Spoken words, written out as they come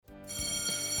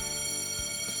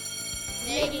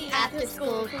Making After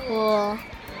School Cool.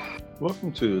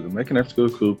 Welcome to the Making After School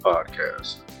Cool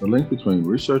podcast, the link between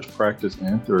research, practice,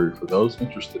 and theory for those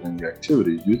interested in the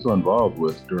activities youth are involved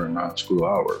with during non-school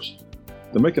hours.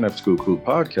 The Making After School Cool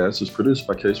podcast is produced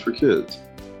by Case for Kids,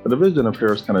 a division of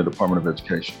Harris County Department of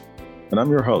Education. And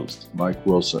I'm your host, Mike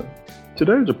Wilson.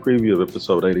 Today is a preview of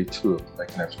episode 82 of the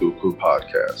Making After School Cool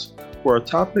podcast, where our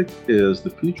topic is the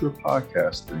future of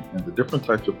podcasting and the different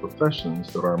types of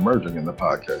professions that are emerging in the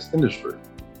podcast industry.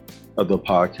 Although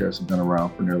podcasts have been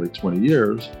around for nearly 20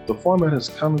 years, the format has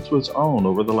come into its own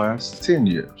over the last 10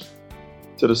 years.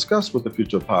 To discuss what the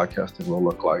future of podcasting will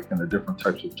look like and the different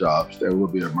types of jobs that will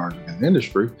be emerging in the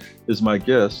industry is my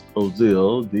guest,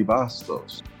 Ozil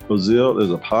DeBastos. Ozil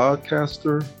is a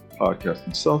podcaster, podcast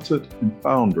consultant, and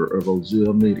founder of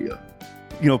Ozil Media.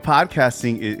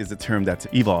 Podcasting is a term that's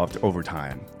evolved over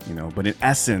time, but in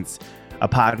essence, a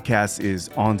podcast is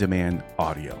on-demand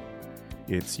audio.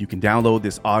 You can download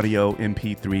this audio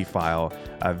MP3 file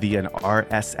via an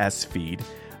RSS feed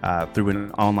through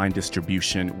an online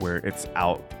distribution where it's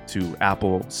out to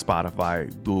Apple,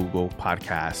 Spotify, Google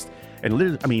Podcast. And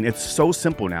literally, it's so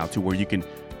simple now to where you can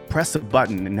press a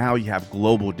button and now you have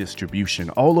global distribution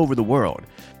all over the world.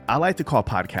 I like to call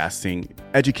podcasting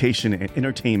education and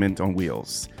entertainment on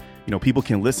wheels. People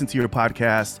can listen to your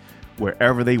podcast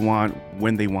wherever they want,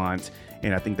 when they want.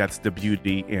 And I think that's the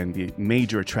beauty and the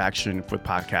major attraction for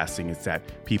podcasting is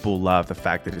that people love the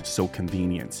fact that it's so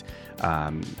convenient.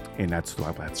 And that's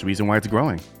the reason why it's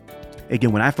growing.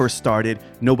 Again, when I first started,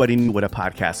 nobody knew what a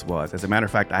podcast was. As a matter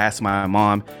of fact, I asked my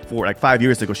mom for 5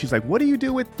 years ago. She's like, what do you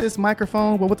do with this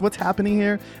microphone? What's happening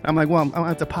here? And I'm like, well, I'm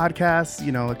at the podcast,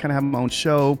 I kind of have my own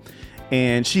show.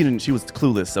 And she was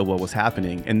clueless of what was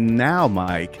happening. And now,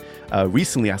 Mike,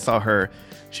 recently I saw her.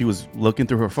 She was looking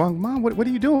through her phone. Mom, what are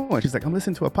you doing? She's like, I'm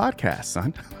listening to a podcast,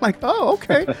 son. I'm like, oh,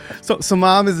 okay. So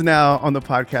mom is now on the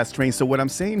podcast train. So what I'm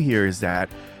saying here is that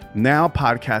now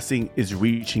podcasting is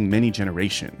reaching many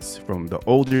generations, from the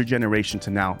older generation to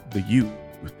now the youth,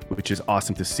 which is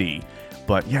awesome to see.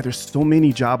 But yeah, there's so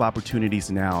many job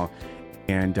opportunities now.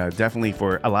 And definitely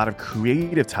for a lot of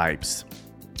creative types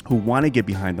who want to get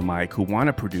behind the mic, who want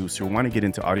to produce, who want to get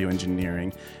into audio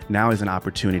engineering, now is an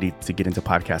opportunity to get into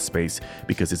podcast space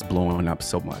because it's blowing up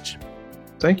so much.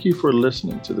 Thank you for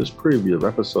listening to this preview of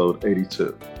episode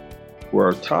 82, where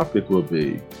our topic will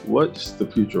be what's the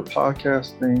future of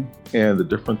podcasting and the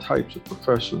different types of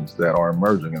professions that are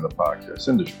emerging in the podcast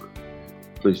industry.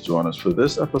 Please join us for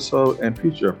this episode and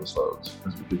future episodes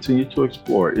as we continue to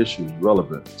explore issues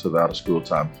relevant to the out-of-school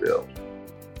time field.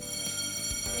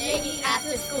 Making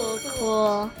After School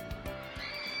Cool.